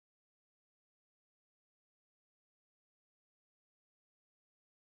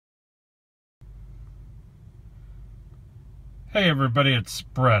Hey everybody, it's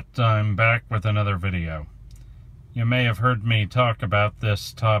Brett. I'm back with another video. You may have heard me talk about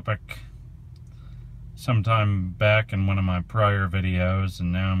this topic sometime back in one of my prior videos,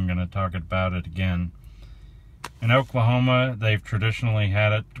 and now I'm going to talk about it again. In Oklahoma, they've traditionally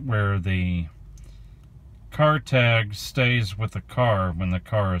had it where the car tag stays with the car when the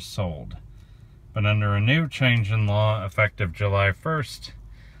car is sold. But under a new change in law effective July 1st,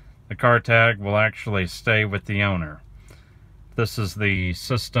 the car tag will actually stay with the owner. This is the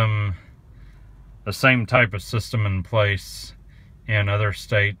system, the same type of system in place in other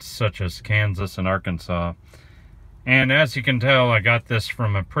states such as Kansas and Arkansas. And as you can tell, I got this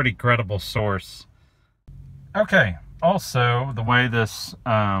from a pretty credible source. Okay, also the way this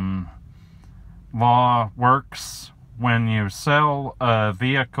law works, when you sell a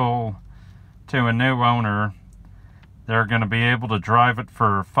vehicle to a new owner, they're going to be able to drive it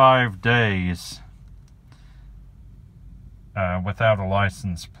for 5 days without a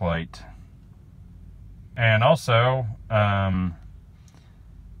license plate. And also,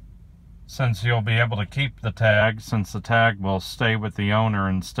 since you'll be able to keep the tag, since the tag will stay with the owner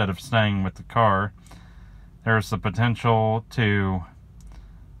instead of staying with the car, there's the potential to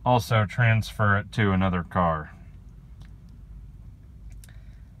also transfer it to another car.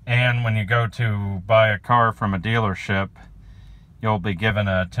 And when you go to buy a car from a dealership, you'll be given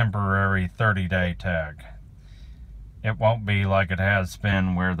a temporary 30-day tag. It won't be like it has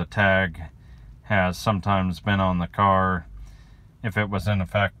been where the tag has sometimes been on the car if it was in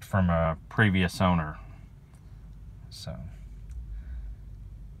effect from a previous owner. So,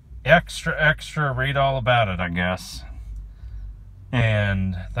 extra, read all about it, I guess.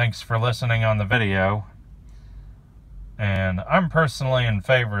 And thanks for listening on the video. And I'm personally in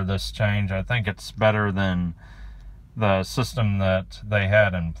favor of this change. I think it's better than the system that they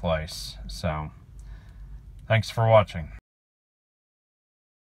had in place. So, thanks for watching.